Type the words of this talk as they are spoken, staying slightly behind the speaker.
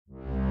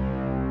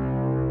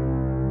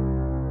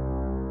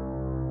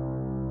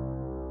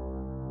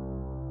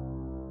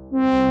These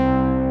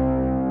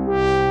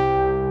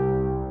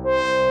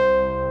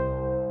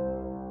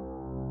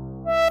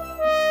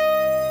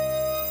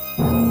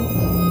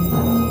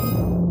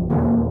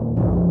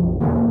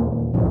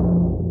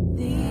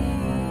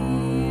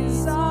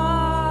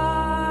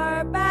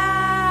are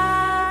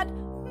bad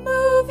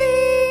movies.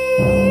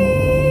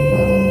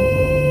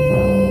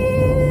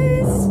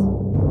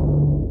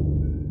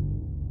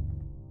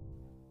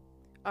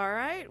 All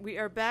right, we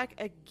are back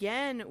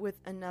again with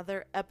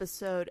another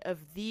episode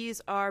of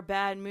These Are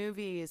Bad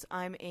Movies.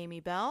 I'm Amy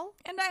Bell.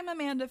 And I'm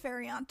Amanda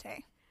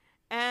Ferriante.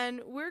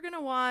 And we're going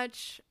to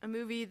watch a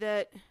movie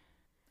that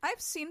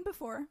I've seen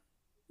before,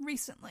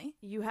 recently.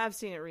 you have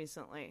seen it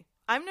recently.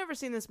 I've never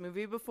seen this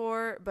movie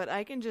before, but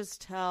I can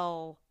just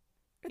tell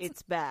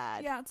it's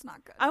bad. Yeah, it's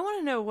not good. I want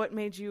to know what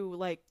made you,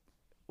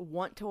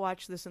 want to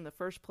watch this in the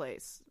first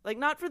place.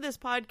 Not for this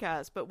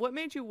podcast, but what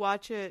made you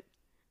watch it?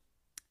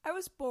 I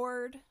was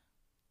bored.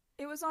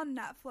 It was on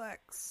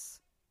Netflix.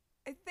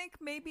 I think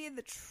maybe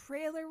the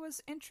trailer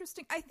was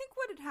interesting. I think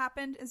what had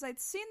happened is I'd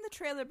seen the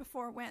trailer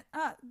before and went,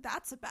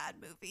 that's a bad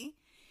movie.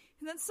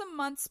 And then some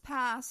months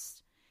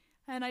passed,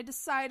 and I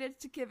decided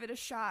to give it a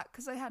shot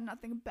because I had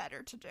nothing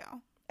better to do.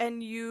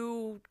 And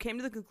you came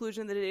to the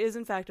conclusion that it is,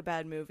 in fact, a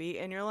bad movie,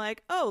 and you're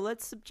like, oh,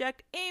 let's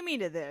subject Amy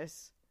to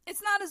this.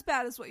 It's not as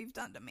bad as what you've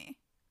done to me.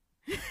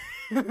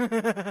 But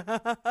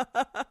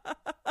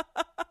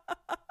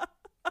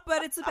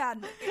it's a bad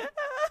movie.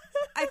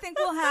 I think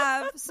we'll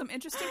have some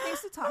interesting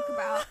things to talk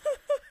about.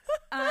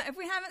 If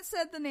we haven't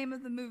said the name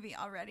of the movie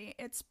already,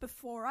 it's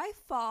Before I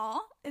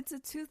Fall. It's a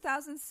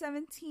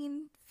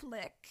 2017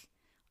 flick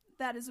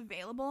that is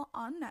available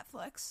on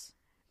Netflix.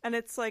 And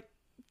it's like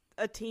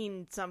a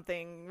teen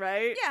something,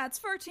 right? Yeah, it's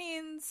for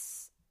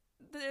teens.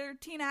 They're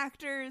teen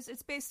actors.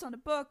 It's based on a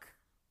book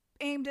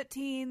aimed at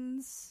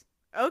teens.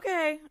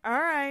 Okay, all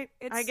right.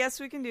 I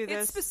guess we can do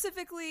this. It's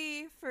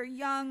specifically for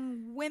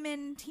young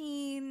women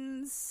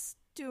teens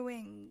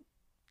doing...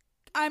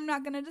 I'm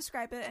not going to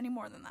describe it any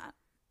more than that.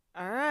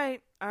 All right.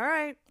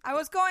 I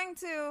was going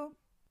to,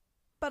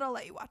 but I'll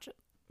let you watch it.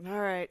 All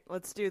right,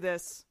 let's do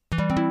this.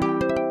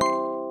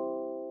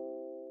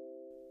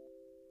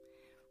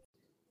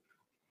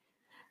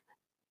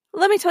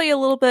 Let me tell you a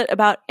little bit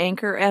about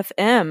Anchor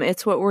FM.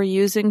 It's what we're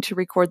using to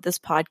record this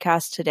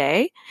podcast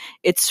today.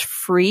 It's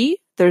free.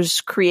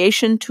 There's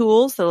creation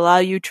tools that allow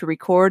you to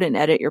record and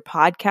edit your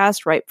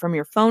podcast right from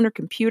your phone or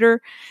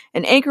computer,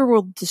 and Anchor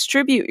will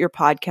distribute your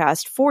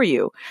podcast for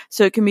you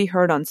so it can be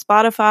heard on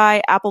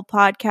Spotify, Apple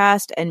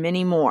Podcast, and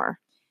many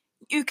more.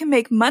 You can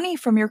make money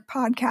from your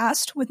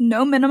podcast with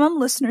no minimum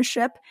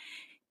listenership.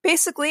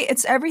 Basically,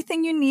 it's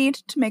everything you need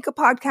to make a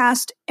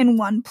podcast in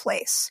one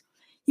place.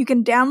 You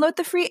can download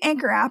the free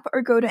Anchor app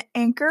or go to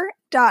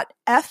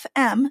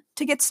anchor.fm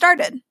to get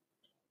started.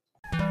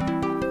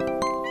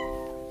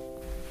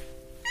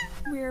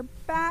 We're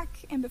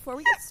back, and before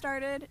we get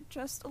started,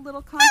 just a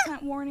little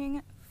content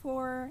warning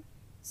for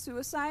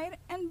suicide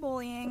and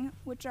bullying,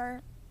 which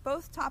are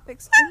both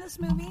topics in this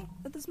movie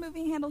that this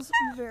movie handles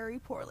very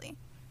poorly.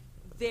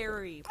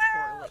 Very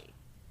poorly.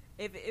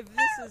 If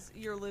this is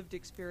your lived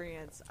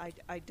experience,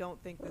 I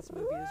don't think this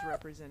movie is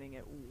representing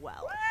it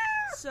well.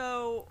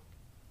 So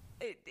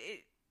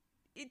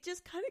it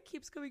just kind of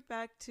keeps coming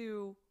back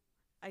to,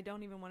 I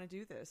don't even want to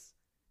do this.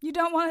 You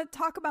don't want to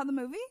talk about the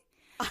movie?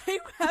 I'm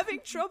having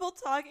trouble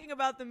talking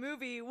about the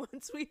movie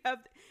once we have...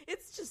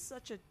 It's just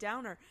such a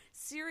downer.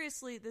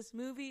 Seriously, this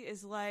movie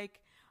is like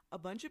a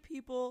bunch of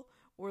people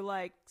were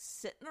like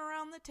sitting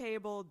around the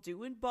table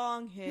doing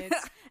bong hits,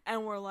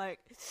 and we're like,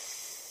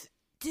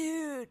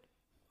 dude,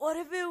 what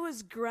if it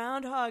was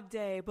Groundhog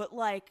Day, but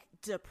like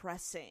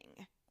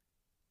depressing?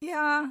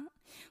 Yeah.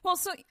 Well,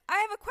 so I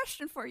have a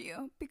question for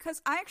you,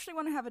 because I actually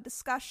want to have a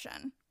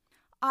discussion.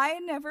 I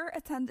never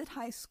attended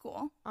high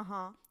school.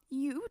 Uh-huh.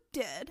 You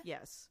did.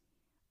 Yes.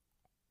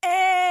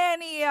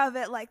 Any of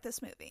it like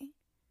this movie?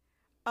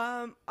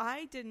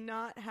 I did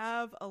not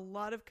have a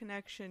lot of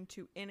connection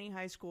to any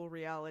high school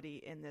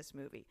reality in this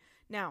movie.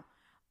 Now,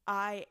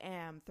 I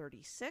am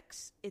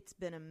 36. It's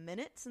been a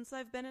minute since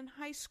I've been in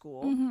high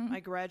school. Mm-hmm.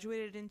 I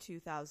graduated in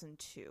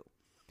 2002.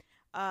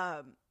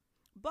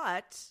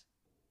 But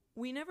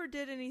we never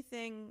did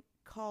anything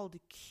called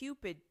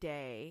Cupid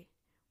Day,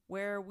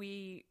 where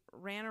we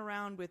ran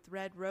around with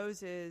red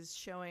roses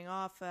showing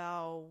off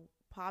how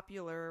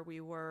popular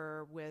we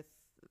were with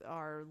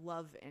our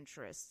love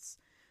interests.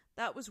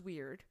 That was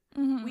weird.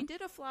 Mm-hmm. We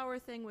did a flower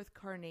thing with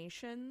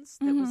carnations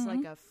that was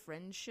like a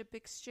friendship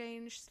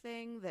exchange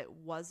thing that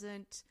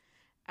wasn't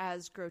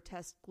as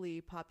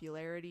grotesquely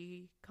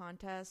popularity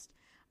contest.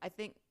 I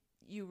think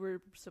you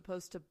were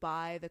supposed to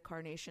buy the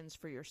carnations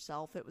for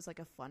yourself. It was like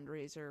a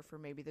fundraiser for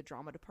maybe the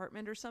drama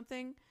department or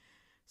something.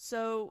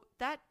 So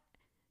that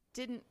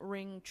didn't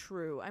ring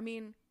true. I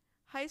mean,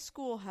 high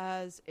school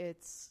has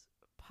its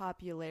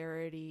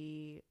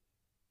popularity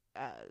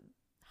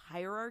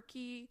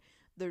hierarchy.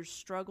 There's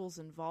struggles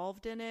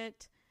involved in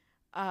it.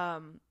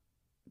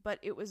 But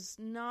it was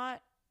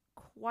not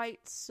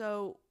quite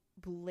so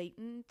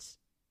blatant.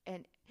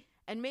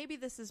 And maybe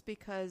this is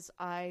because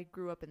I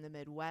grew up in the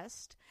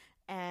Midwest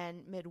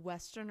and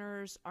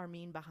Midwesterners are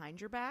mean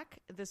behind your back.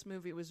 This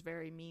movie was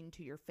very mean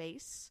to your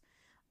face.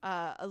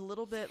 A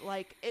little bit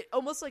like,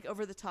 almost like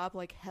over the top,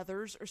 like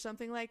Heathers or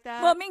something like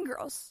that. Well, Mean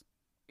Girls.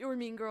 Or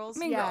Mean Girls.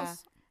 Mean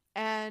Girls.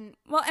 And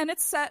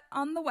it's set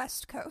on the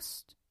West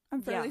Coast.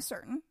 I'm fairly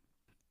certain.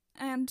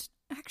 And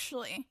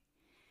actually,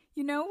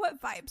 you know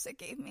what vibes it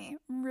gave me?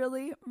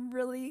 Really,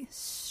 really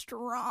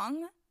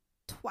strong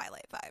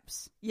Twilight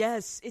vibes.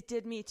 Yes, it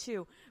did me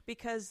too.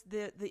 Because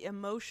the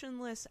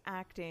emotionless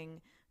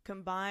acting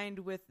combined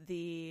with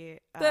the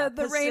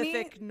Pacific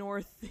rainy,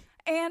 North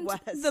and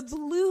West. The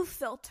blue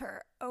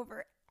filter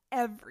over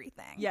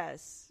everything.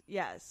 Yes.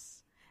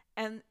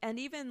 And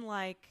even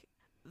like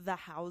the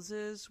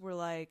houses were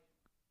like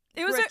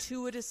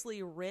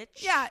gratuitously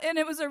rich. Yeah, and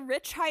it was a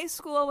rich high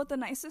school with the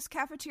nicest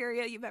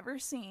cafeteria you've ever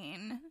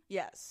seen.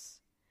 Yes.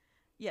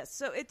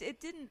 So it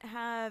didn't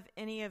have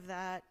any of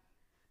that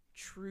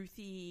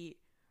truthy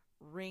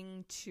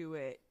ring to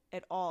it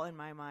at all in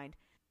my mind.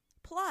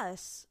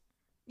 Plus,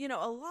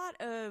 a lot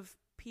of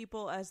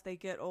people as they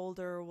get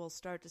older will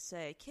start to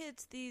say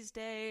kids these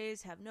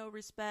days have no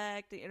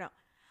respect.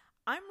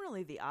 I'm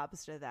really the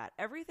opposite of that.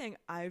 Everything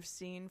I've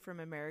seen from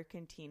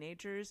American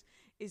teenagers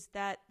is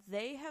that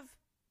they have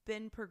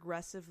been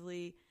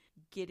progressively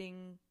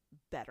getting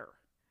better.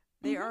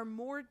 They are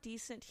more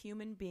decent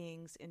human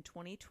beings in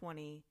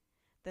 2020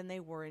 than they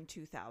were in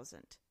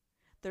 2000.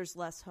 There's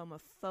less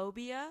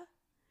homophobia.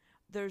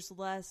 There's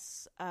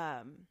less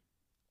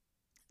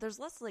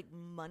like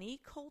money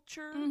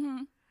culture.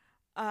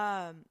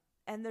 And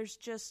there's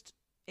just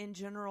in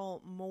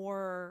general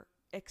more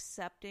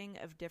accepting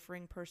of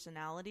differing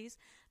personalities.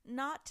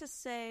 Not to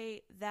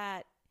say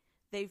that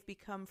they've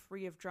become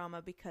free of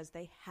drama, because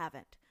they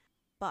haven't.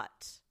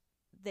 But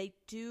they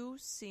do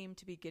seem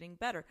to be getting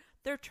better.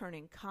 They're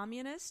turning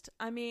communist.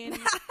 I mean,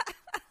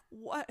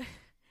 what?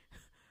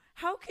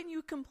 How can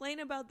you complain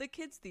about the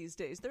kids these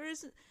days? There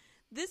isn't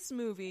this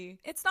movie.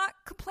 It's not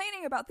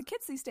complaining about the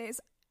kids these days.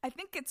 I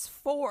think it's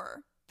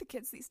for the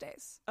kids these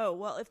days. Oh,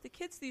 well, if the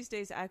kids these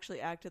days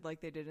actually acted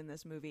like they did in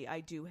this movie, I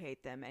do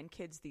hate them. And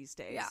kids these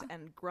days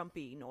and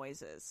grumpy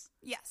noises.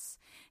 Yes.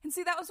 And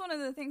see, that was one of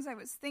the things I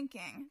was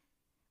thinking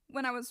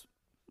when I was,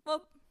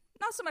 well,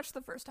 not so much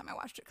the first time I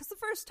watched it, because the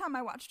first time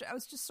I watched it, I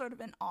was just sort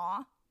of in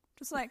awe.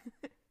 Just like,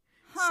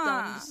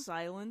 stunned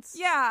silence.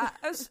 Yeah.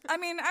 I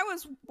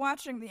was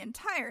watching the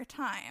entire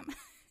time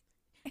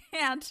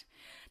and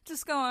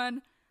just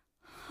going,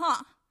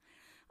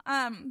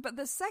 but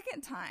the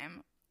second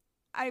time,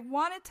 I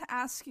wanted to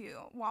ask you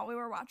while we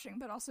were watching,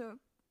 but also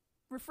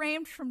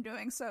refrained from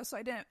doing so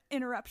I didn't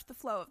interrupt the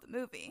flow of the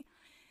movie.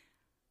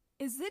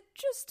 Is it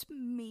just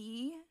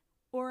me,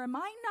 or am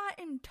I not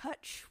in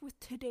touch with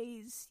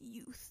today's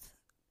youth?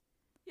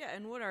 Yeah,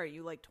 and what are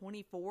you, like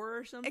 24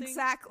 or something?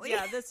 Exactly.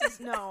 Yeah, this is,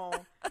 no.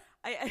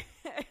 And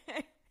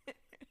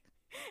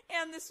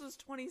this was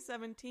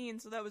 2017,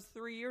 so that was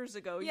 3 years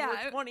ago. Yeah,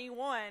 you were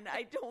 21.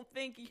 I don't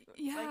think you...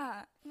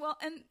 Yeah, well,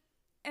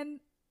 and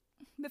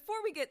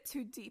before we get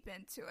too deep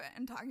into it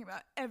and talking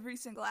about every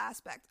single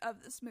aspect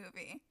of this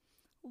movie,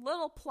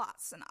 little plot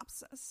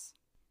synopsis.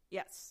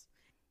 Yes.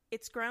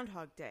 It's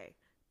Groundhog Day,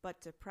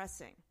 but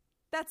depressing.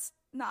 That's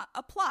not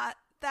a plot.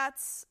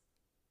 That's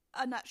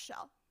a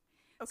nutshell.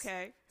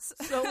 Okay.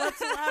 So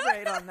let's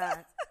elaborate on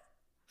that.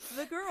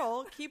 The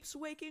girl keeps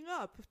waking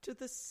up to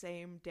the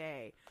same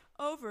day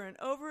over and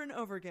over and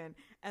over again.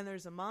 And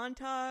there's a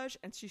montage,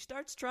 and she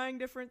starts trying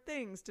different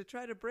things to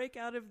try to break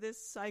out of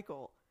this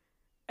cycle.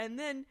 And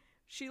then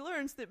she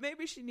learns that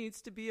maybe she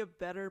needs to be a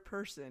better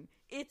person.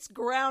 It's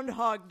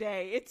Groundhog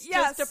Day. It's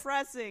just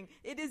depressing.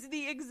 It is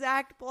the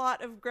exact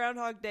plot of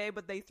Groundhog Day,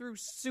 but they threw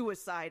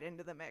suicide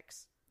into the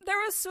mix. There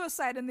was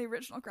suicide in the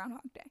original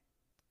Groundhog Day.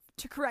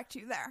 To correct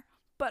you there.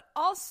 But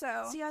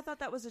also... See, I thought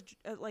that was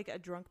a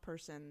drunk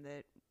person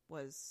that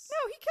was...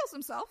 No, he kills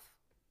himself.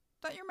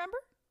 Don't you remember?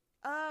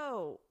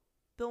 Oh.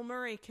 Bill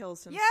Murray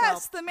kills himself.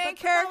 Yes, the main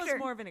character. But that was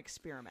more of an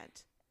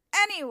experiment.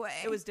 Anyway.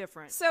 It was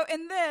different. So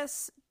in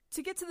this...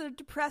 To get to the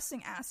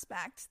depressing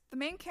aspect, the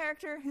main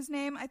character, his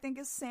name I think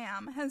is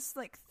Sam, has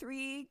like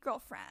 3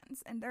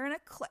 girlfriends, and they're in a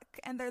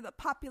clique, and they're the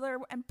popular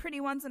and pretty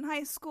ones in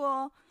high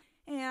school,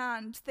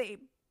 and they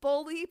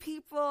bully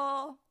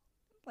people,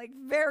 like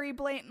very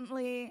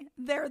blatantly.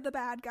 They're the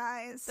bad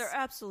guys. They're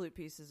absolute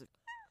pieces of...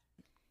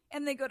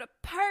 And they go to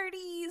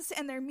parties,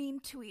 and they're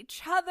mean to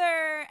each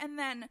other, and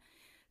then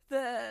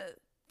the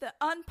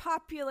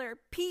unpopular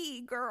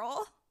P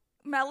girl,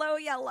 Mellow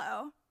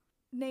Yellow,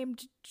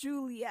 named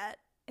Juliet,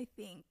 I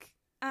think,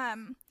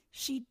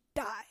 she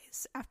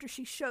dies after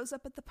she shows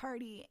up at the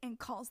party and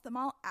calls them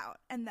all out.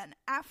 And then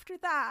after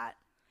that,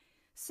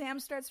 Sam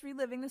starts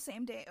reliving the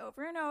same day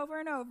over and over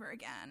and over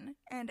again.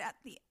 And at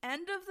the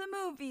end of the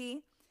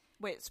movie...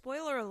 Wait,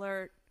 spoiler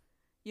alert.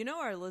 You know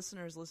our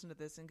listeners listen to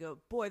this and go,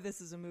 boy, this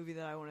is a movie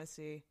that I want to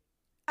see.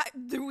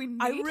 Do we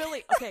need...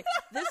 Okay,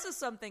 this is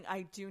something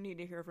I do need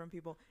to hear from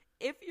people.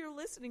 If you're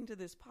listening to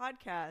this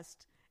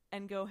podcast...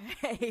 and go,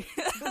 hey,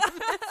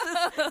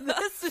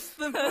 this is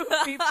the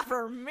movie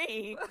for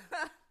me.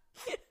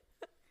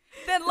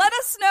 then let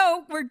us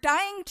know. We're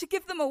dying to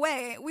give them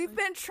away. We've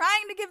been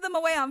trying to give them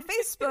away on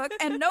Facebook,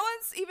 and no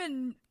one's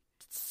even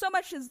so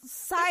much as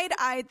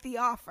side-eyed the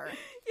offer.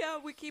 Yeah,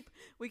 we keep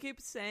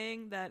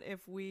saying that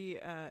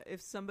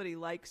if somebody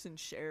likes and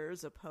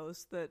shares a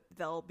post, that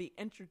they'll be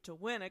entered to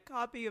win a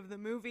copy of the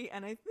movie,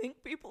 and I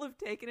think people have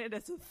taken it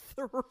as a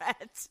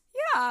threat.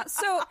 Yeah,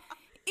 so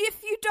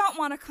if you don't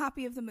want a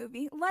copy of the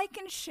movie, like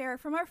and share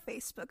from our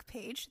Facebook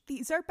page.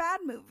 These are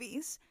bad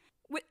movies.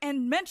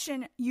 And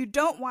mention you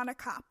don't want a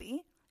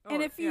copy.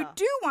 And if you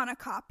do want a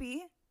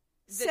copy,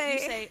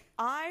 say,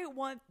 I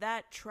want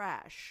that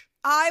trash.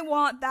 I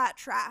want that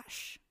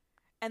trash.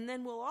 And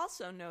then we'll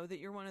also know that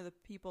you're one of the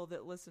people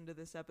that listened to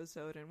this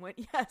episode and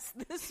went, yes,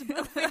 this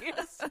movie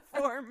is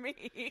for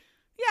me.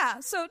 Yeah,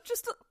 so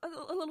just a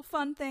little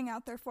fun thing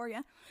out there for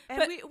you. And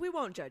but we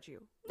won't judge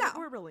you. No.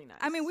 We're really nice.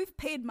 I mean, we've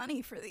paid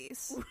money for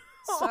these.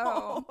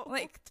 So,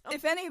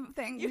 if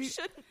anything, you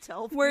shouldn't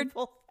tell we're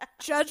people that.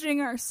 Judging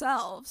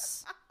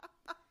ourselves.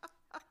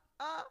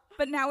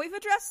 But now we've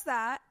addressed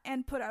that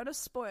and put out a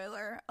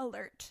spoiler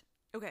alert.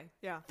 Okay,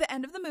 yeah. The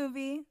end of the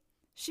movie,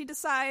 she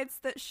decides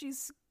that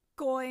she's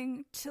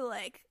going to,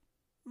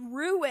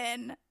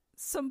 ruin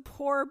some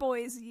poor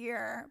boy's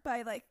year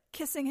by,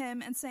 kissing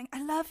him and saying,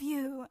 I love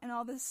you, and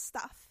all this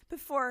stuff,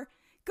 before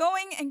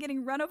going and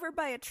getting run over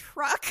by a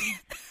truck to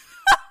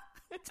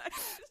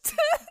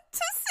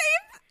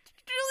save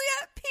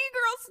Juliet P.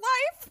 Girl's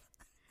life.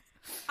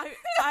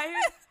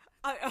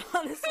 I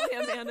honestly,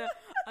 Amanda,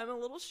 I'm a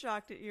little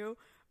shocked at you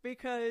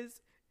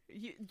because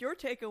your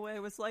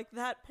takeaway was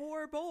that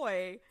poor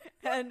boy,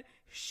 and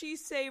she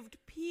saved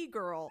P.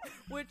 Girl,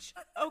 which,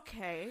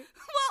 okay.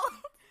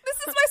 Well, this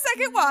is my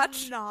second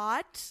watch. This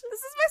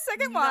is my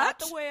second watch. Not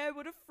the way I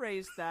would have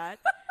phrased that.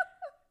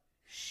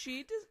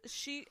 She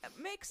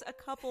makes a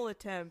couple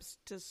attempts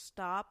to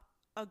stop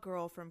a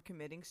girl from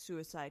committing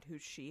suicide who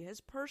she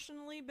has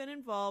personally been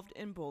involved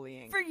in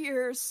bullying. For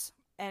years.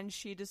 And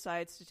she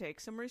decides to take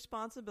some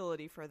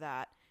responsibility for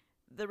that.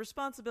 The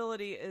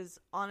responsibility is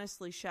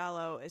honestly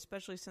shallow,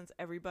 especially since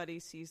everybody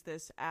sees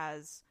this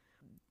as,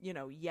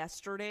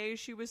 yesterday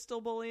she was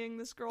still bullying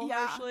this girl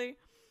harshly.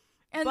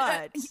 And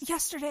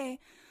yesterday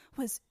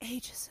was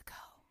ages ago.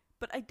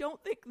 But I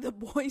don't think the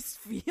boy's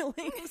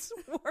feelings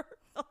were,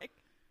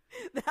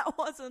 that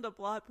wasn't a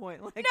plot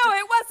point. No,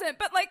 it wasn't.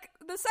 But,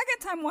 the second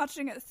time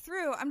watching it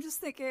through, I'm just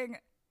thinking,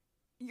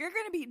 you're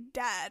going to be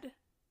dead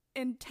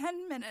in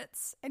 10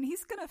 minutes, and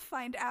he's going to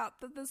find out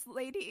that this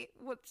lady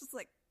was just,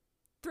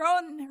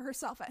 throwing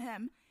herself at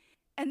him,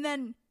 and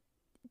then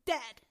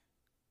dead.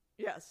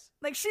 Yes.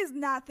 She's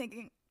not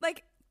thinking.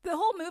 The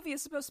whole movie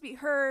is supposed to be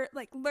her,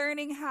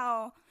 learning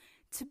how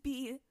to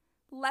be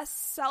less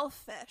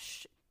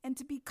selfish and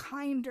to be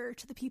kinder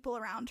to the people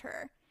around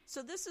her.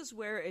 So this is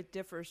where it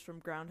differs from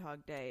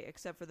Groundhog Day,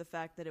 except for the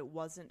fact that it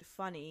wasn't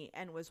funny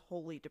and was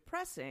wholly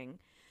depressing,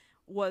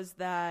 was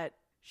that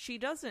she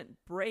doesn't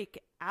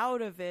break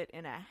out of it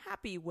in a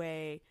happy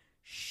way.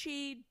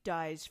 She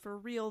dies for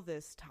real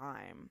this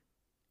time.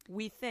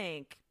 We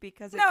think,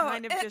 because it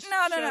kind of just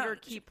showed her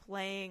keep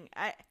playing.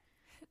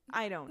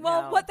 I don't know.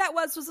 Well, what that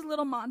was a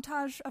little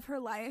montage of her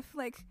life.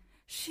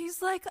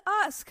 She's like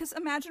us. Because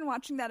imagine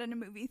watching that in a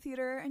movie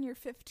theater and you're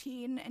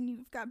 15 and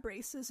you've got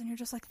braces and you're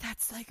just like,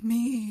 that's like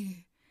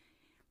me.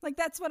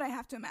 That's what I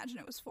have to imagine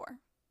it was for.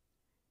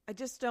 I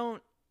just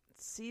don't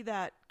see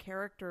that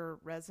character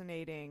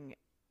resonating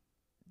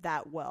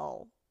that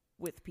well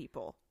with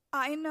people.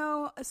 I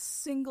know a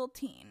single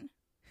teen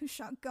who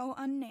shall go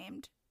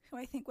unnamed who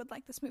I think would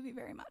like this movie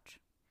very much.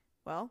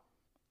 Well,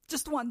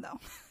 just one, though.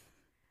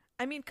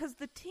 I mean, because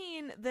the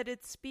teen that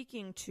it's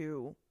speaking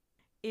to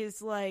is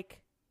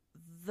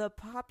the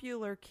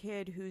popular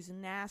kid who's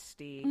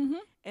nasty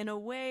in a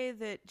way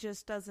that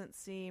just doesn't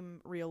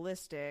seem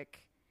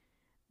realistic,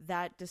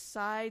 that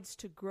decides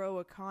to grow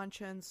a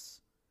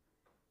conscience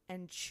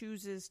and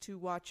chooses to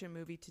watch a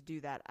movie to do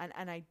that.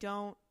 And I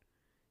don't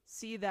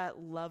see that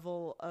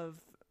level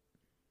of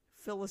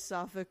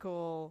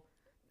philosophical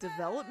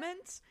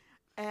development,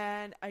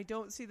 and I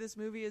don't see this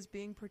movie as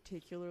being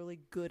particularly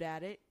good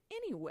at it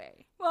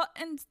anyway. Well,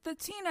 and the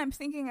teen I'm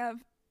thinking of,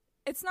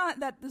 it's not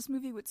that this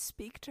movie would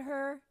speak to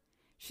her.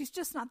 She's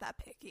just not that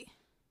picky.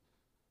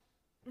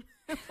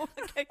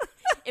 Okay.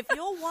 If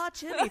you'll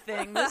watch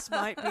anything, this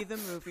might be the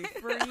movie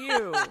for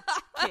you,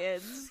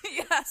 kids.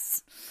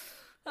 Yes.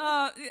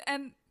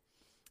 And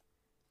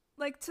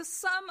to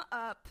sum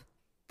up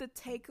the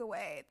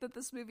takeaway that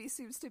this movie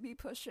seems to be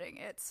pushing,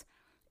 it's,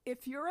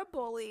 if you're a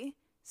bully,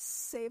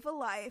 save a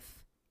life,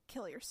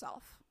 kill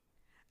yourself.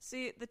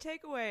 See, the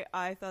takeaway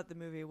I thought the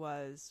movie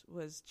was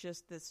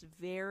just this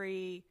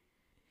very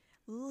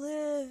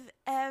live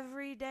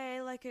every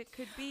day like it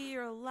could be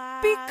your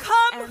last.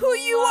 Become who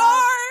you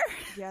are.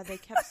 Yeah, they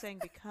kept saying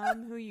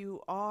become who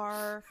you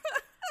are.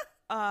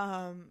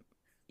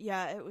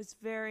 Yeah, it was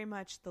very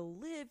much the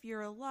live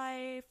your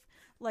life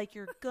like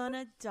you're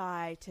gonna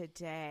die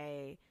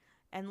today,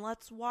 and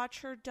let's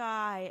watch her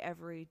die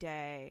every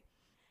day.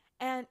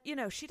 And,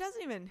 she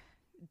doesn't even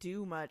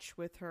do much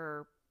with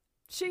her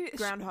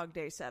Groundhog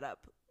Day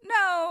setup.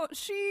 No,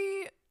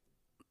 she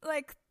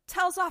like,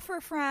 tells off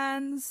her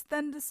friends,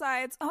 then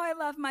decides, oh, I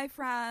love my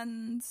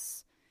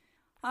friends.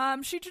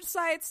 She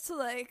decides to,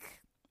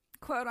 like,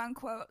 quote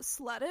unquote,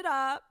 slut it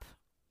up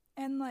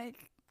and,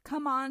 like,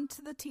 come on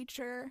to the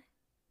teacher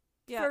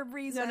for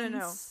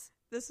reasons.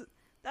 No.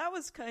 That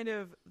was kind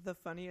of the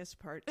funniest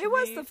part to me. It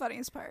was me, the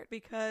funniest part.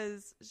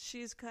 because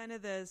she's kind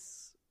of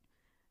this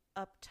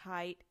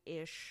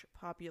uptight-ish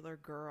popular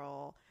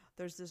girl.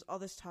 There's all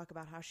this talk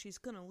about how she's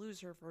going to lose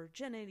her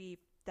virginity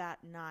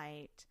that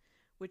night,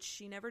 which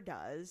she never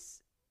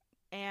does.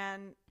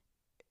 And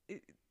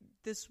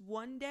this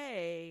one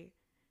day,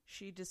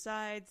 she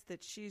decides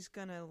that she's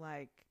going to,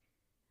 like,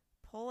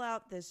 pull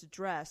out this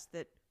dress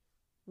that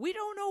we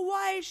don't know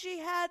why she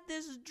had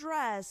this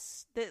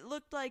dress that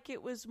looked like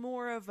it was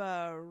more of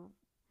a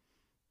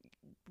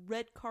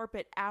red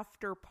carpet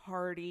after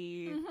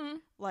party,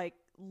 like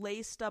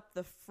laced up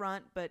the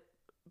front, but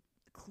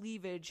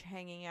cleavage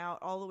hanging out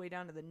all the way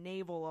down to the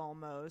navel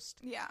almost.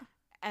 Yeah.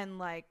 And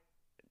like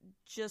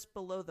just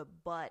below the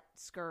butt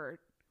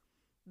skirt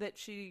that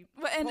she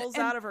pulls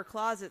out of her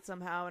closet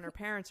somehow, and her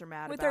parents are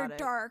mad about it. With her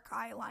dark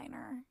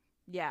eyeliner.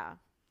 Yeah.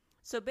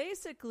 So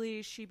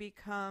basically she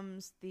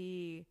becomes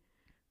the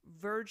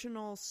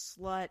virginal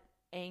slut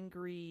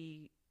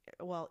angry,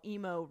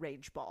 emo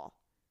rage ball.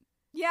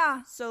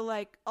 Yeah. So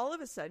like all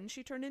of a sudden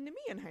she turned into me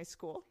in high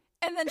school.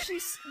 And then she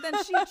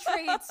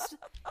trades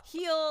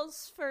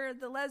heels for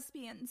the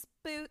lesbians'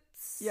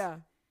 boots. Yeah.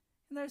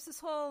 And there's this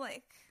whole,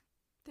 like,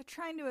 they're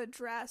trying to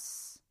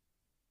address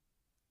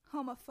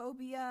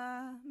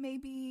homophobia,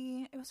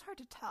 maybe. It was hard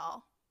to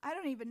tell. I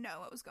don't even know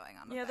what was going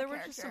on with that there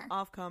character. were just some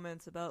off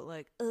comments about,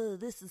 like, oh,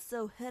 this is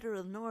so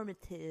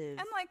heteronormative.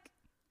 And, like,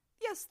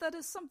 yes, that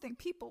is something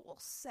people will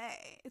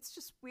say. It's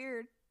just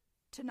weird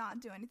to not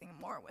do anything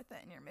more with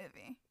it in your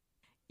movie.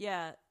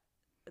 Yeah,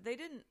 they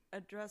didn't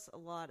address a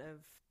lot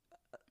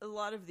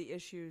of the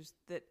issues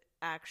that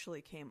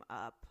actually came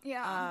up.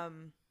 Yeah.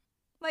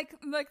 Like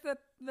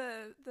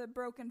the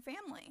broken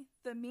family,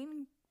 the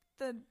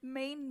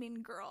main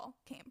mean girl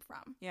came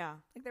from. Yeah.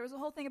 Like there was a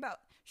whole thing about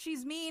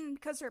she's mean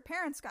because her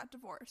parents got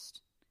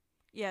divorced.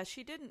 Yeah,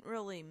 she didn't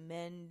really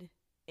mend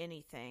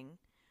anything.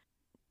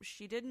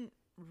 She didn't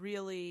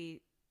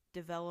really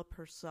develop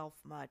herself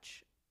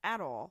much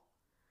at all.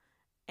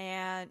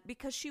 And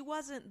because she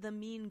wasn't the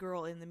mean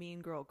girl in the mean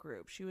girl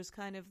group. She was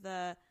kind of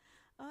the,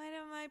 I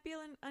might be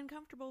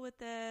uncomfortable with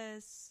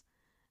this.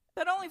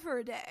 But only for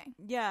a day.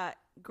 Yeah,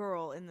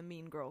 girl in the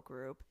mean girl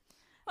group.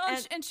 Well,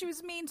 and she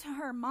was mean to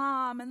her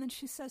mom, and then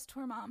she says to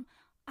her mom,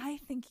 I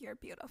think you're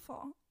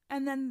beautiful.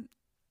 And then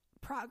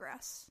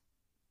progress.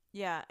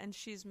 Yeah, and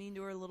she's mean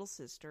to her little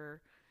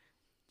sister,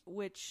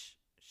 which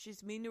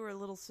she's mean to her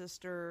little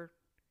sister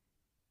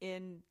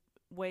in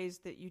ways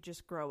that you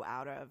just grow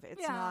out of.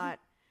 It's not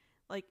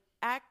like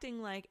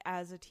acting like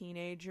as a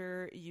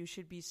teenager you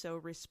should be so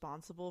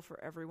responsible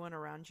for everyone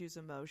around you's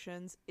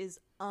emotions is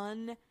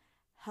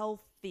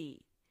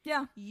unhealthy.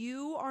 Yeah.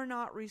 You are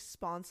not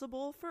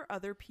responsible for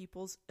other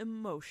people's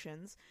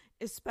emotions,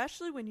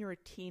 especially when you're a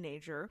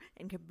teenager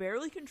and can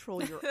barely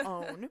control your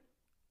own.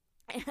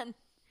 And,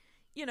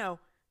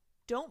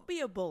 don't be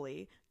a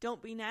bully.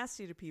 Don't be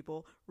nasty to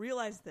people.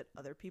 Realize that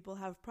other people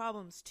have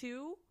problems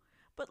too.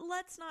 But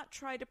let's not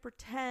try to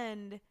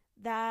pretend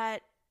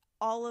that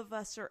all of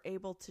us are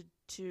able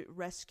to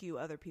rescue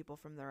other people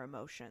from their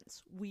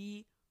emotions.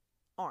 We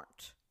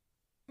aren't.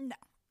 No.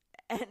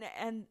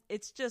 And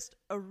it's just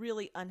a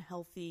really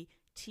unhealthy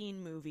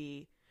teen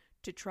movie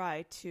to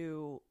try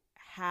to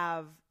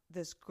have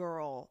this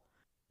girl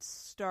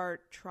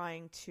start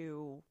trying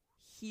to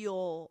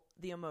heal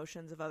the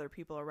emotions of other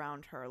people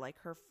around her. Like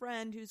her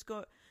friend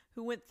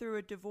who went through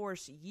a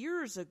divorce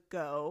years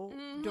ago,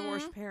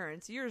 divorced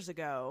parents years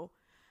ago.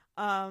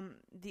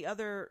 The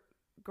other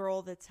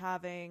girl that's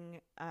having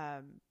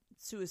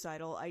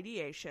suicidal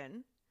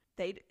ideation.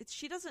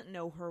 She doesn't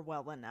know her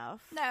well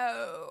enough.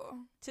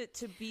 No.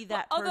 To be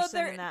that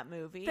person in that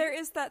movie. There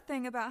is that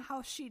thing about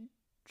how she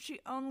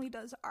only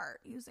does art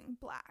using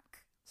black.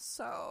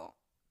 So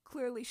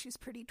clearly she's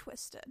pretty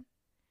twisted.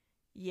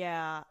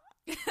 Yeah.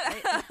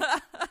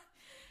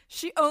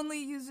 She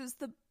only uses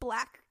the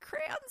black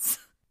crayons.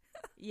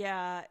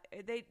 Yeah,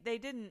 they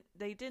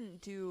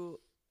didn't do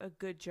a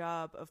good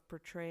job of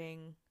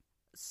portraying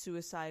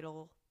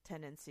suicidal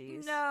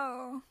tendencies.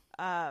 No.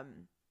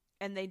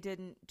 And they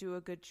didn't do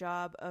a good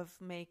job of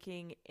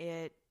making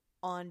it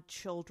on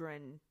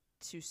children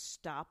to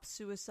stop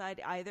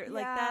suicide either. Yeah.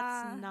 Like,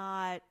 that's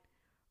not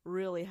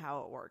really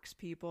how it works,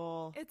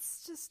 people.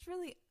 It's just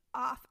really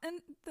off. And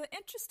the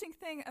interesting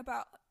thing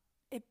about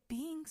it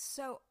being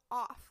so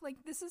off,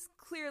 like, this is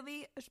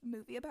clearly a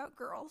movie about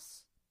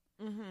girls.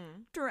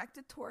 Mm-hmm.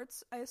 Directed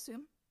towards, I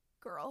assume,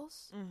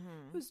 girls.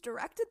 Mm-hmm. It was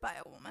directed by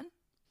a woman.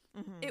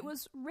 Mm-hmm. It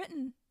was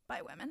written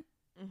by women.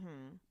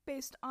 Mm-hmm.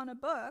 Based on a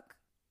book.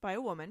 By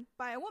a woman.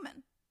 By a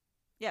woman.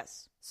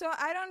 Yes. So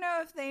I don't know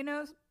if they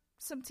know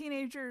some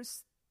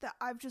teenagers that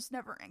I've just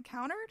never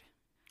encountered.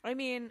 I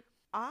mean,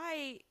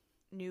 I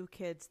knew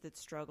kids that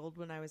struggled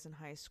when I was in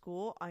high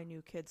school. I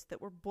knew kids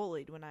that were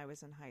bullied when I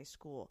was in high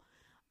school.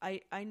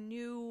 I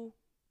knew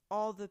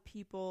all the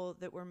people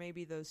that were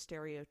maybe those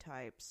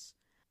stereotypes,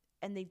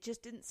 and they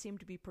just didn't seem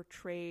to be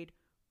portrayed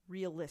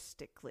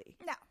realistically.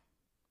 No.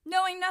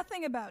 Knowing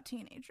nothing about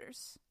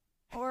teenagers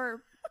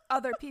or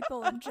other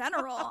people in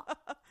general,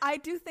 I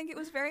do think it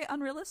was very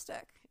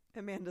unrealistic.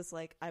 Amanda's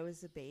like, I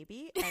was a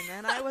baby, and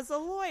then I was a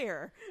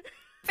lawyer.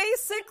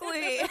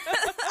 Basically.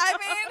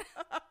 I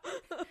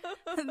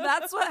mean,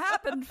 that's what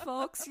happened,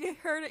 folks. You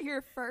heard it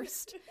here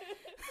first.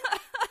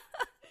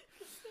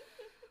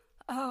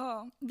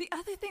 Oh, the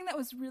other thing that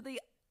was really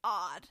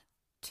odd,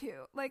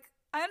 too. Like,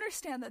 I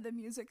understand that the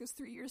music is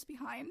 3 years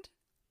behind,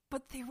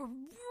 but they were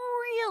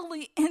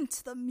really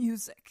into the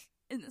music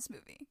in this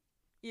movie.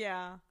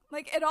 Yeah.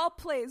 Like, it all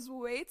plays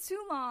way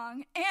too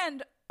long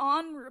and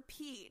on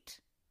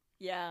repeat.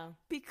 Yeah.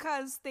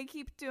 Because they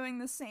keep doing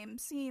the same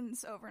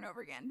scenes over and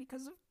over again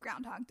because of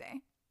Groundhog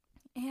Day.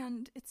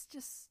 And it's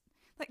just,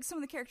 like, some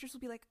of the characters will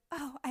be like,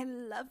 oh, I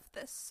love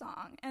this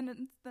song. And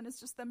then it's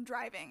just them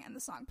driving and the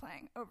song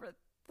playing over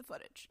the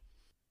footage.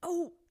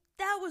 Oh,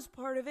 that was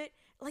part of it.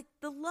 Like,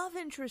 the love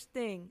interest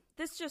thing.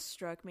 This just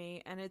struck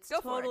me, and it's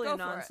Go for it, totally go a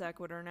for non it.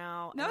 sequitur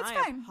now. No, and it's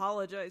I fine.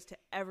 apologize to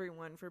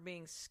everyone for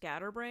being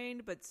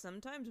scatterbrained, but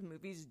sometimes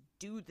movies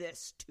do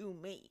this to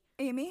me.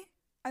 Amy,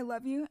 I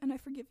love you and I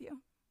forgive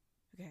you.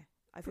 Okay,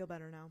 I feel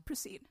better now.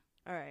 Proceed.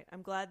 All right,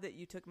 I'm glad that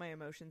you took my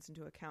emotions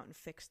into account and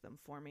fixed them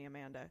for me,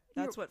 Amanda.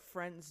 That's what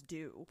friends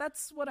do.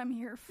 That's what I'm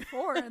here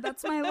for.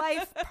 That's my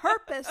life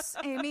purpose,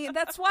 Amy.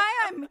 That's why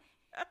I'm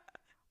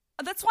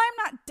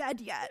not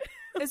dead yet.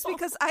 It's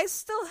because I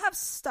still have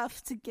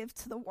stuff to give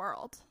to the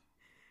world.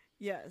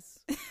 Yes.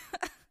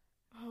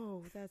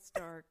 Oh, that's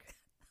dark.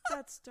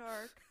 That's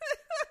dark.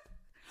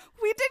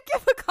 We did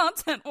give a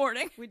content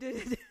warning. We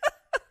did.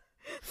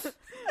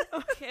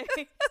 Okay.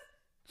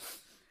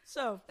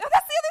 So. Now,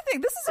 that's the other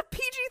thing. This is a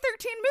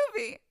PG-13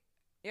 movie.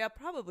 Yeah,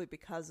 probably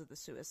because of the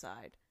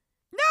suicide.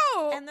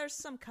 No! And there's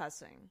some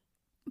cussing.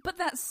 But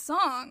that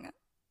song.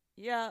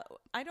 Yeah,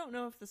 I don't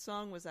know if the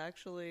song was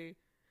actually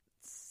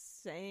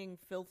saying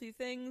filthy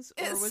things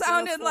or It was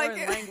sounded in a like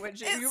foreign it-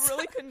 language. it You so-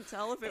 really couldn't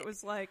tell if it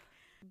was like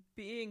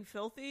being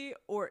filthy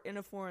or in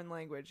a foreign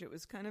language. It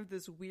was kind of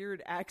this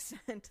weird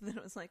accent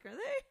that was like, are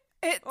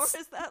they? Or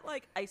is that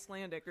like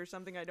Icelandic or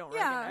something I don't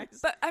recognize?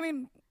 But I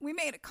mean, we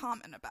made a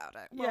comment about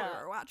it while we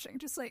were watching.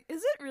 Just like,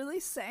 is it really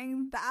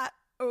saying that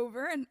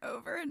over and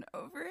over and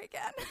over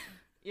again?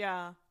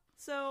 Yeah.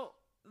 So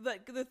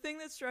the thing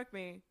that struck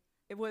me,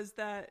 it was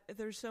that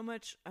there's so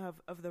much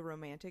of the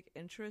romantic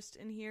interest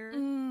in here.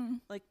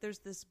 Like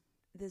there's this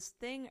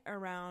thing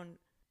around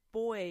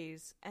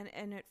boys, and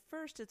at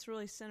first it's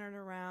really centered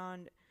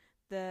around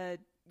the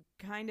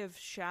kind of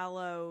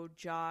shallow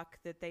jock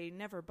that they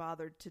never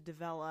bothered to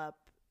develop,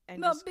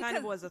 and just kind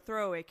of was a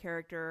throwaway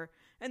character,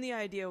 and the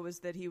idea was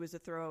that he was a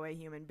throwaway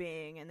human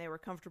being, and they were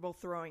comfortable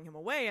throwing him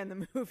away in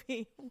the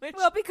movie.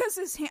 Well, because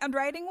his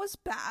handwriting was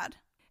bad,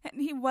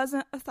 and he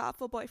wasn't a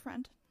thoughtful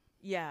boyfriend.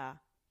 Yeah.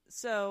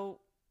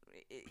 So,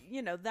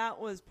 you know, that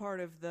was part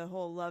of the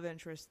whole love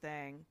interest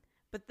thing.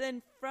 But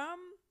then from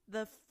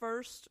the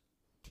first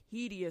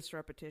tedious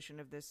repetition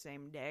of this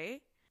same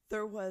day,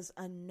 there was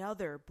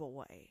another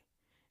boy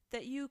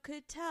that you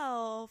could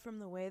tell from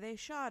the way they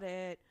shot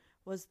it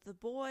was the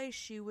boy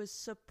she was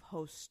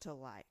supposed to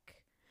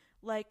like.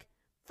 Like,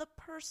 the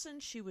person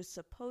she was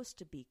supposed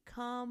to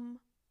become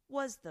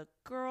was the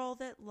girl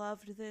that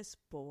loved this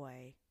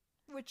boy.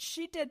 Which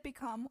she did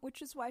become,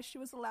 which is why she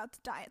was allowed to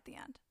die at the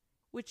end.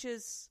 Which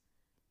is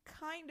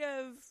kind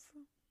of,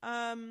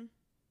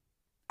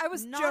 I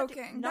was not,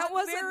 joking. Not That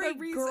wasn't very the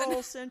reason.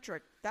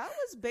 girl-centric. That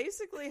was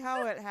basically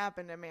how it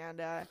happened,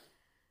 Amanda.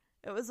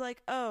 It was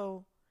like,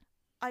 oh,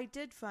 I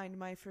did find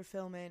my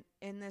fulfillment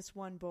in this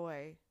one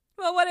boy.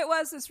 Well, what it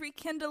was is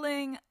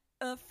rekindling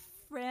a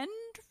friend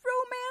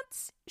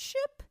romance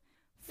ship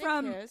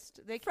from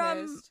They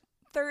from kissed.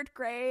 3rd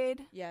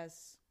grade.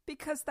 Yes.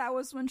 Because that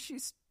was when she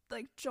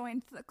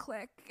joined the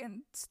clique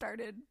and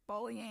started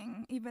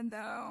bullying, even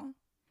though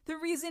the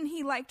reason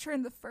he liked her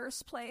in the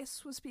first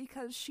place was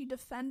because she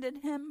defended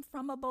him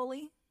from a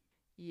bully.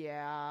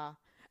 Yeah.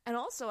 And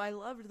also I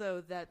loved,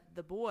 though, that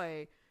the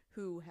boy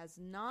who has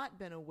not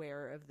been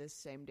aware of this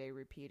same day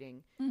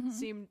repeating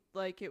seemed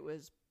like it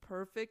was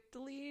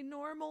perfectly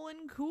normal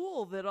and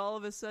cool that all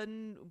of a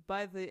sudden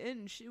by the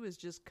end she was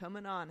just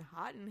coming on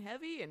hot and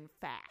heavy and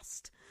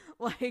fast.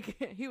 Like,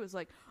 he was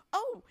like,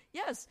 oh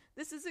yes,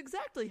 this is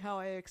exactly how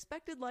I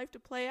expected life to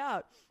play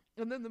out.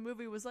 And then the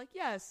movie was like,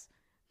 yes,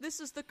 this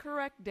is the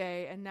correct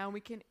day and now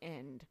we can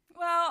end.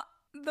 Well,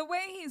 the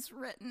way he's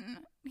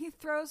written, he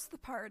throws the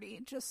party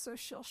just so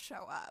she'll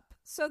show up.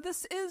 So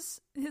this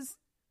is his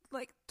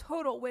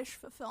total wish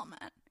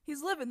fulfillment.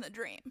 He's living the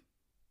dream.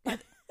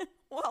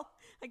 Well,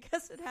 I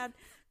guess it had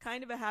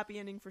kind of a happy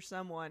ending for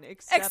someone,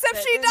 except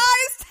she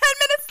dies 10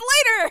 minutes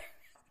later.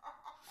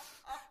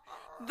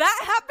 That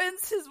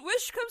happens. His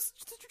wish comes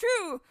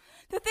true.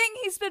 The thing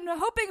he's been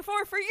hoping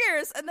for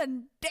years, and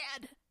then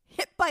dead,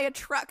 hit by a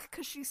truck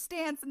because she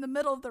stands in the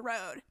middle of the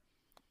road.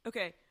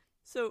 Okay,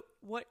 so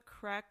what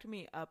cracked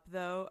me up,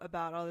 though,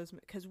 about all this,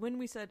 because when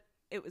we said,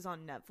 it was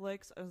on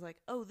Netflix, I was like,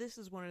 oh, this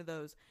is one of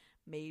those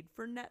made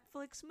for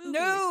Netflix movies.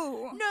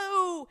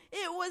 No,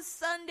 it was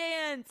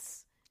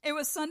Sundance. It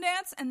was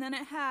Sundance, and then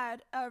it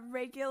had a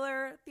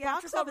regular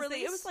theatrical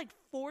release. It was like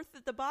 4th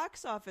at the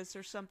box office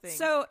or something.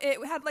 So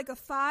it had like a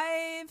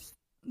 $5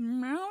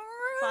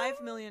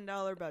 million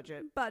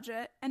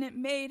budget, and it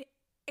made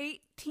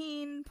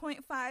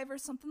 18.5 or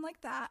something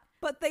like that.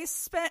 But they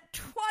spent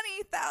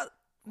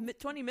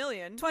 $20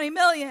 million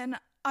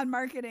on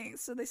marketing,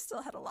 so they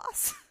still had a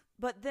loss.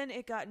 But then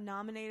it got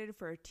nominated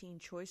for a Teen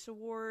Choice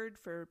Award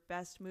for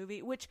Best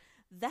Movie, which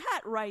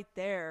that right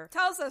there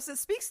tells us it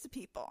speaks to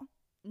people.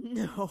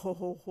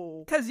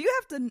 No. Because you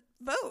have to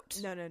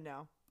vote.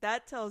 No.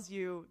 That tells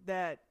you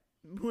that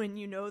when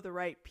you know the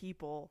right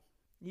people,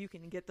 you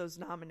can get those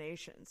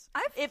nominations.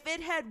 If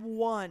it had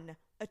won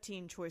a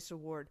Teen Choice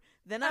Award,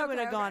 then I would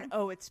have gone,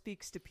 oh, it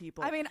speaks to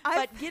people. I mean,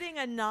 but getting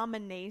a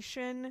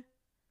nomination,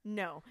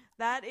 no.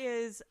 That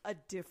is a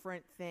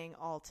different thing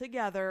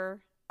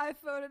altogether. I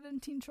voted in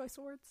Teen Choice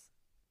Awards.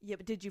 Yeah,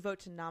 but did you vote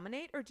to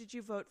nominate, or did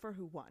you vote for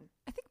who won?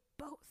 I think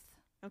both.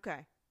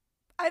 Okay.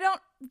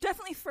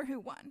 Definitely for who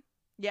won.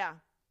 Yeah.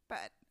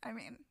 But, I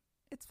mean,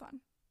 it's fun.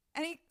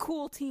 Any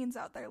cool teens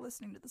out there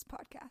listening to this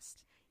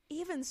podcast?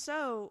 Even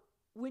so,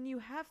 when you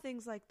have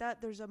things like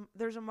that,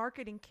 there's a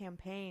marketing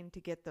campaign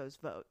to get those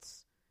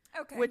votes.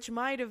 Okay. Which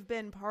might have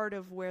been part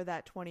of where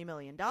that $20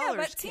 million came in. Yeah,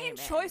 but Teen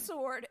Choice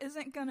Award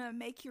isn't going to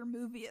make your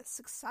movie a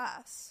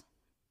success.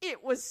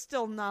 It was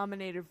still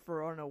nominated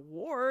for an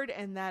award,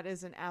 and that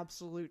is an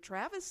absolute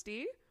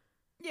travesty.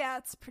 Yeah,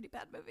 it's a pretty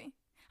bad movie.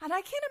 And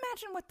I can't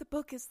imagine what the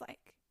book is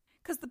like.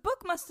 Because the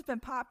book must have been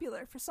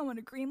popular for someone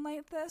to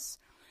greenlight this.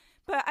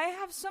 But I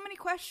have so many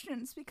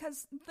questions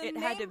because it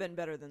had to have been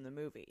better than the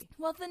movie.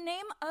 Well, the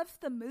name of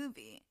the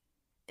movie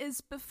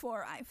is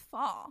Before I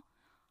Fall.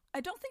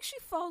 I don't think she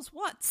falls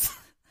once.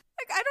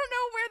 Like, I don't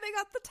know where they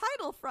got the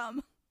title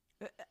from.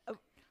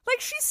 Like,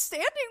 she's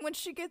standing when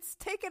she gets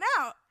taken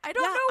out. I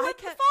don't know what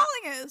the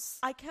falling is.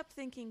 I kept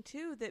thinking,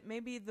 too, that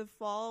maybe the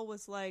fall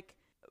was like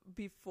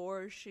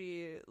before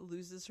she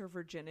loses her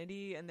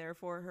virginity and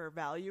therefore her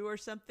value or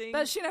something.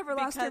 But she never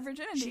lost her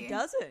virginity. She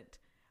doesn't.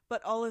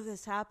 But all of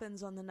this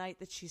happens on the night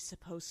that she's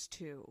supposed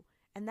to.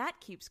 And that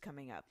keeps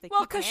coming up. They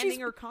keep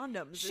handing her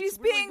condoms. It's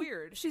really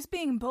weird. She's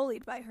being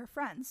bullied by her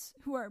friends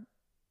who are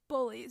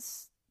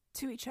bullies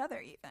to each other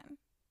even.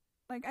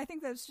 Like, I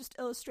think that's just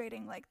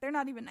illustrating, like, they're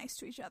not even nice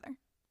to each other.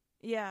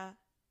 Yeah.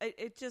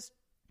 It just,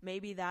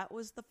 maybe that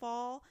was the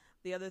fall.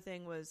 The other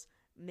thing was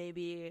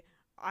maybe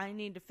I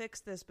need to fix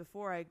this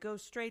before I go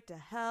straight to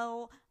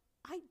hell.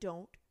 I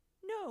don't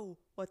know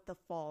what the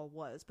fall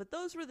was, but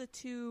those were the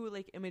two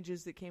like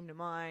images that came to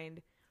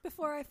mind.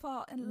 Before I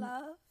fall in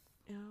love.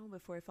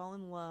 Before I fall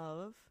in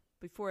love.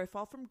 Before I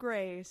fall from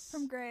grace.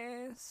 From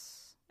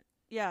grace.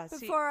 Yeah.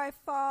 Before I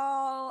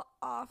fall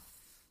off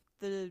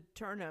the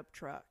turnip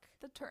truck.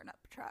 The turnip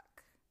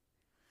truck.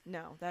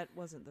 No, that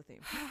wasn't the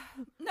theme.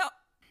 No,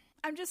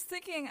 I'm just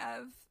thinking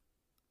of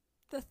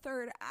the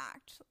third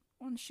act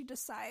when she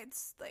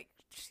decides like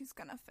she's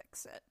gonna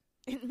fix it.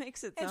 It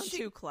makes it sound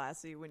too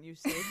classy when you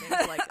say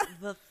things like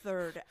the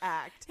third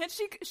act. And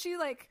she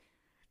like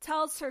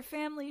tells her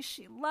family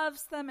she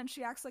loves them and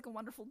she acts like a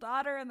wonderful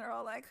daughter and they're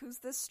all like, who's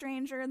this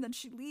stranger? And then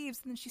she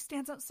leaves and then she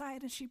stands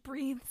outside and she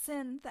breathes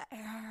in the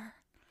air.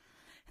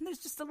 And there's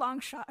just a long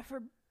shot of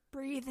her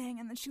breathing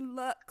and then she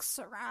looks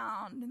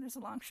around and there's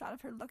a long shot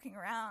of her looking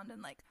around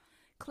and like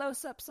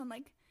close-ups on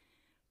like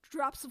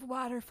drops of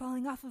water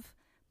falling off of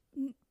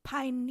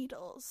pine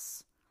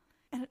needles.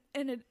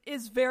 And it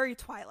is very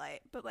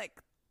Twilight, but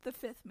like the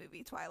fifth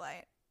movie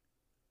Twilight,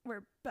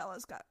 where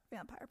Bella's got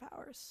vampire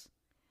powers.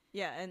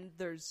 Yeah, and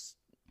there's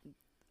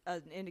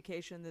an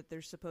indication that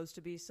there's supposed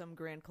to be some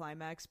grand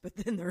climax, but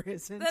then there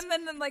isn't. And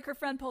then like her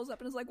friend pulls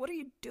up and is like, "What are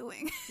you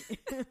doing?"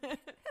 And then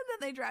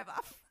they drive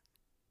off.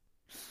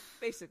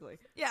 Basically.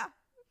 Yeah.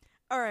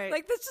 All right.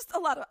 Like there's just a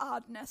lot of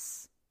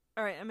oddness.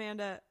 All right,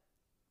 Amanda,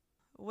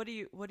 what do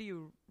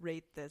you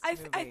rate this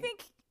movie? I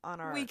think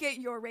we get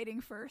your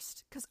rating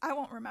first, because I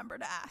won't remember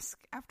to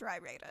ask after I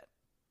rate it.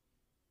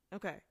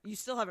 Okay. You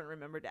still haven't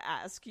remembered to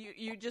ask.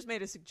 You just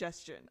made a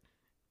suggestion.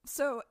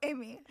 So,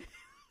 Amy,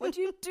 would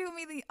you do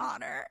me the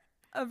honor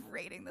of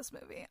rating this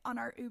movie on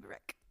our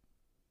Ubric?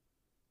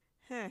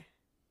 Huh.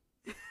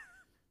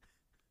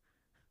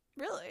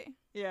 Really?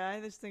 Yeah, I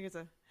just think it's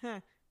a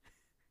huh.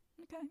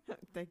 Okay.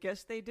 I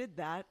guess they did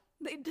that.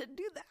 They did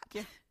do that.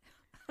 Yeah.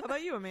 How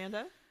about you,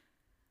 Amanda?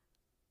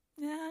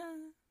 Yeah.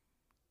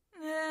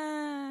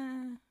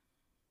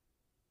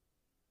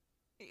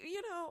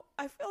 You know,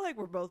 I feel like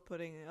we're both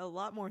putting a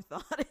lot more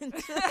thought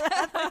into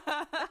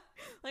that.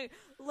 Like,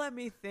 let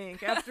me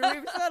think. After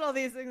we've said all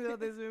these things about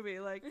this movie,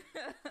 like,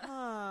 yeah.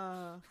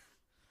 I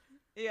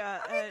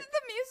mean,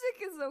 the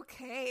music is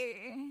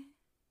okay.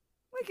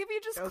 Like, if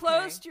you just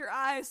closed your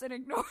eyes and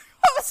ignored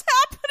what was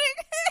happening,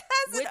 it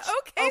has an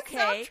okay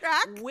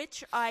soundtrack.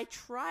 Which I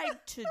tried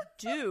to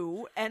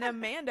do, and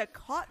Amanda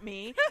caught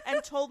me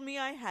and told me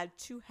I had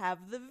to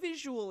have the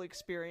visual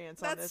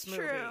experience on this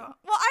movie. That's true.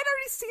 Well, I'd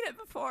already seen it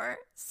before,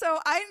 so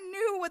I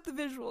knew what the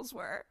visuals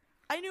were.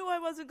 I knew I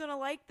wasn't going to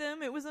like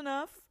them. It was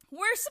enough.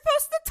 We're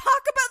supposed to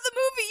talk about the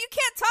movie. You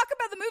can't talk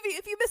about the movie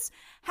if you miss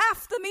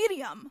half the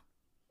medium.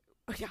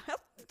 Yeah,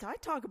 I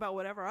talk about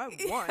whatever I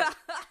want. Yeah.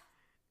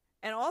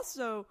 And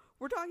also,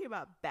 we're talking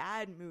about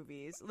bad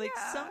movies. Like,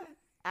 some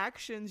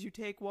actions you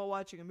take while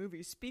watching a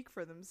movie speak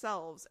for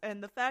themselves.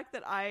 And the fact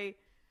that I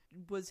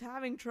was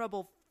having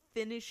trouble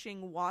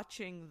finishing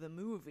watching the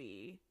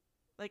movie,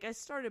 like, I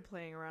started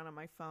playing around on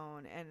my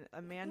phone, and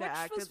Amanda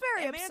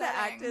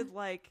acted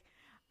like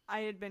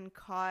I had been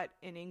caught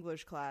in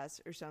English class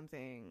or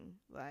something.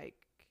 Like,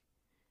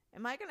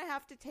 am I going to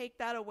have to take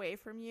that away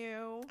from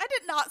you? I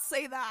did not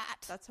say that.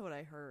 That's what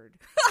I heard.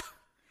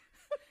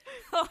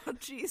 Oh,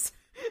 jeez.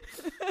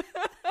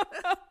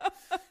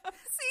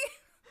 See,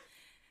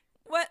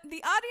 what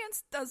the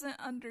audience doesn't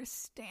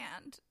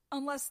understand,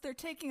 unless they're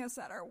taking us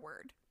at our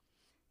word,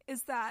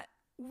 is that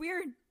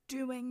we're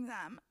doing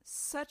them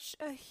such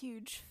a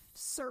huge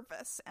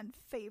service and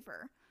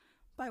favor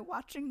by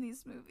watching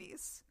these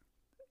movies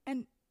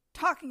and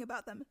talking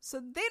about them, so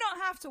they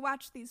don't have to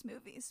watch these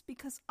movies.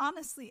 Because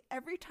honestly,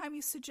 every time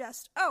you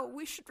suggest, oh,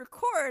 we should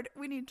record,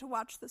 we need to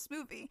watch this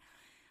movie,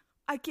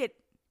 I get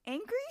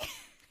angry.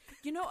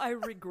 You know, I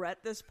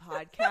regret this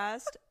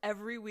podcast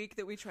every week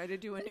that we try to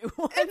do a new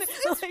one.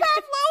 It's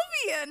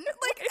Pavlovian.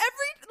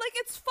 Like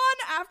it's fun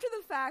after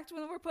the fact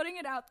when we're putting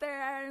it out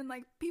there and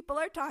like people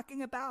are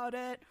talking about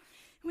it.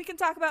 We can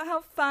talk about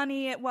how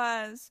funny it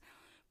was.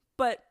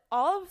 But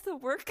all of the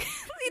work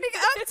leading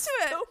up to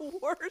it, the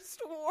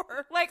worst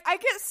work. Like, I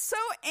get so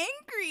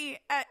angry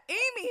at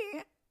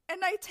Amy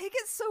and I take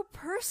it so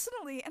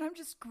personally, and I'm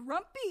just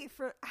grumpy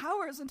for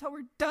hours until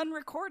we're done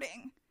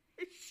recording.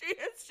 She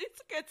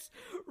gets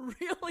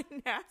really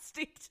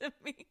nasty to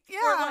me. Yeah.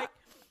 For like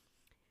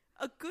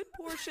a good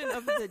portion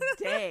of the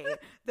day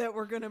that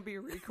we're going to be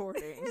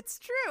recording. It's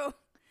true.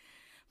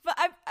 But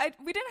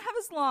we didn't have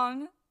as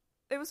long.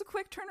 It was a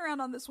quick turnaround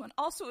on this one.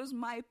 Also, it was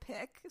my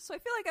pick, so I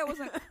feel like I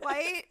wasn't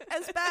quite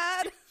as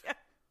bad. Yeah.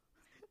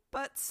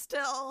 But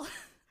still.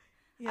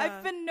 Yeah.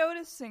 I've been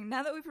noticing,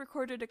 now that we've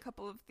recorded a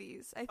couple of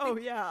these, I think... Oh,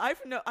 yeah.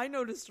 I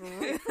noticed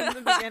right from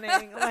the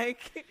beginning,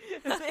 like,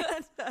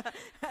 Amanda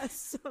has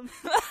some...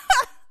 Well,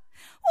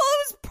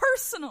 it was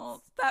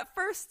personal that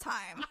first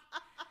time.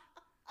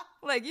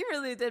 Like, you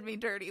really did me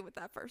dirty with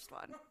that first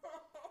one.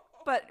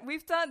 But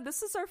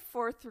this is our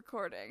fourth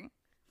recording.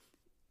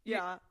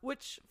 Yeah,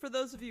 which, for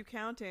those of you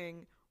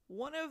counting,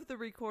 one of the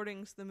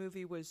recordings, the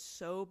movie was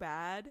so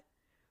bad...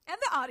 And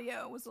the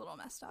audio was a little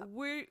messed up.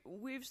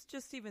 We've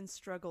just even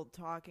struggled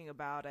talking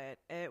about it.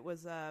 It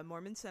was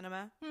Mormon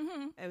Cinema.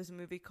 Mm-hmm. It was a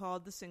movie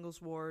called The Singles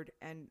Ward,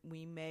 and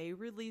we may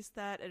release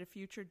that at a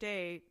future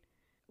date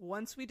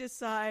once we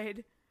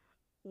decide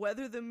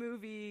whether the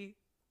movie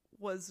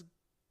was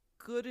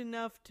good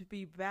enough to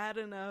be bad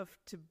enough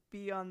to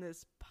be on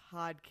this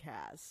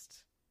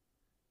podcast.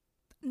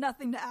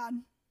 Nothing to add.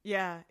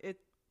 Yeah,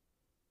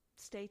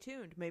 stay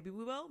tuned. Maybe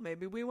we will,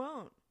 maybe we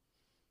won't.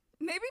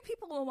 Maybe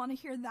people will want to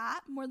hear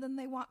that more than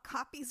they want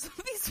copies of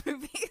these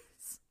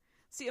movies.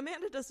 See,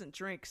 Amanda doesn't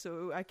drink,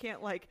 so I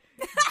can't, like,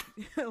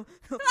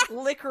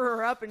 liquor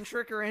her up and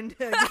trick her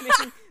into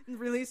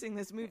releasing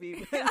this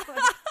movie.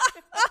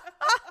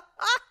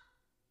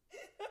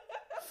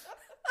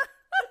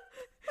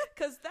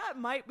 Because that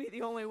might be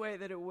the only way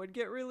that it would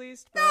get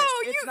released, but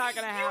it's not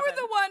going to happen. You were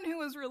the one who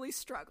was really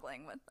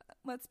struggling with it.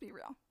 Let's be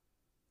real.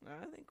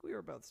 I think we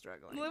were both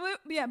struggling.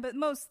 Yeah, but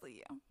mostly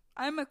you.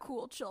 I'm a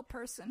cool, chill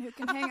person who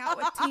can hang out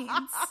with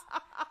teens.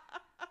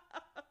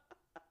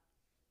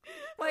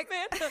 Like,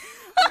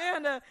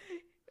 Amanda,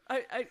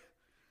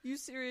 you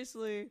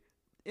seriously,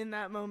 in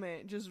that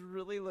moment, just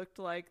really looked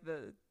like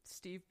the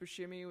Steve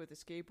Buscemi with a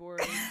skateboard.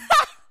 Well,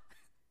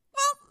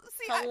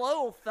 see,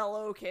 hello,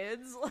 fellow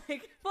kids.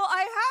 Like, well,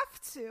 I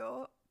have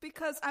to,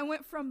 because I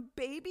went from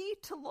baby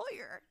to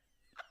lawyer.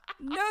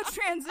 No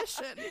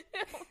transition.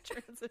 No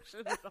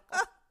transition at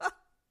all.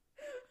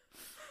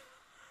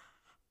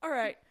 All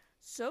right.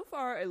 So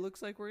far, it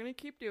looks like we're going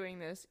to keep doing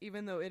this,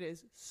 even though it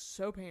is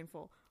so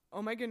painful.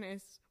 Oh my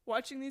goodness.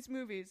 Watching these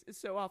movies is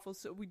so awful.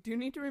 So we do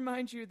need to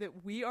remind you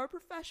that we are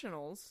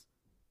professionals.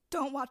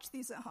 Don't watch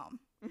these at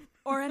home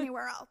or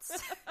anywhere else.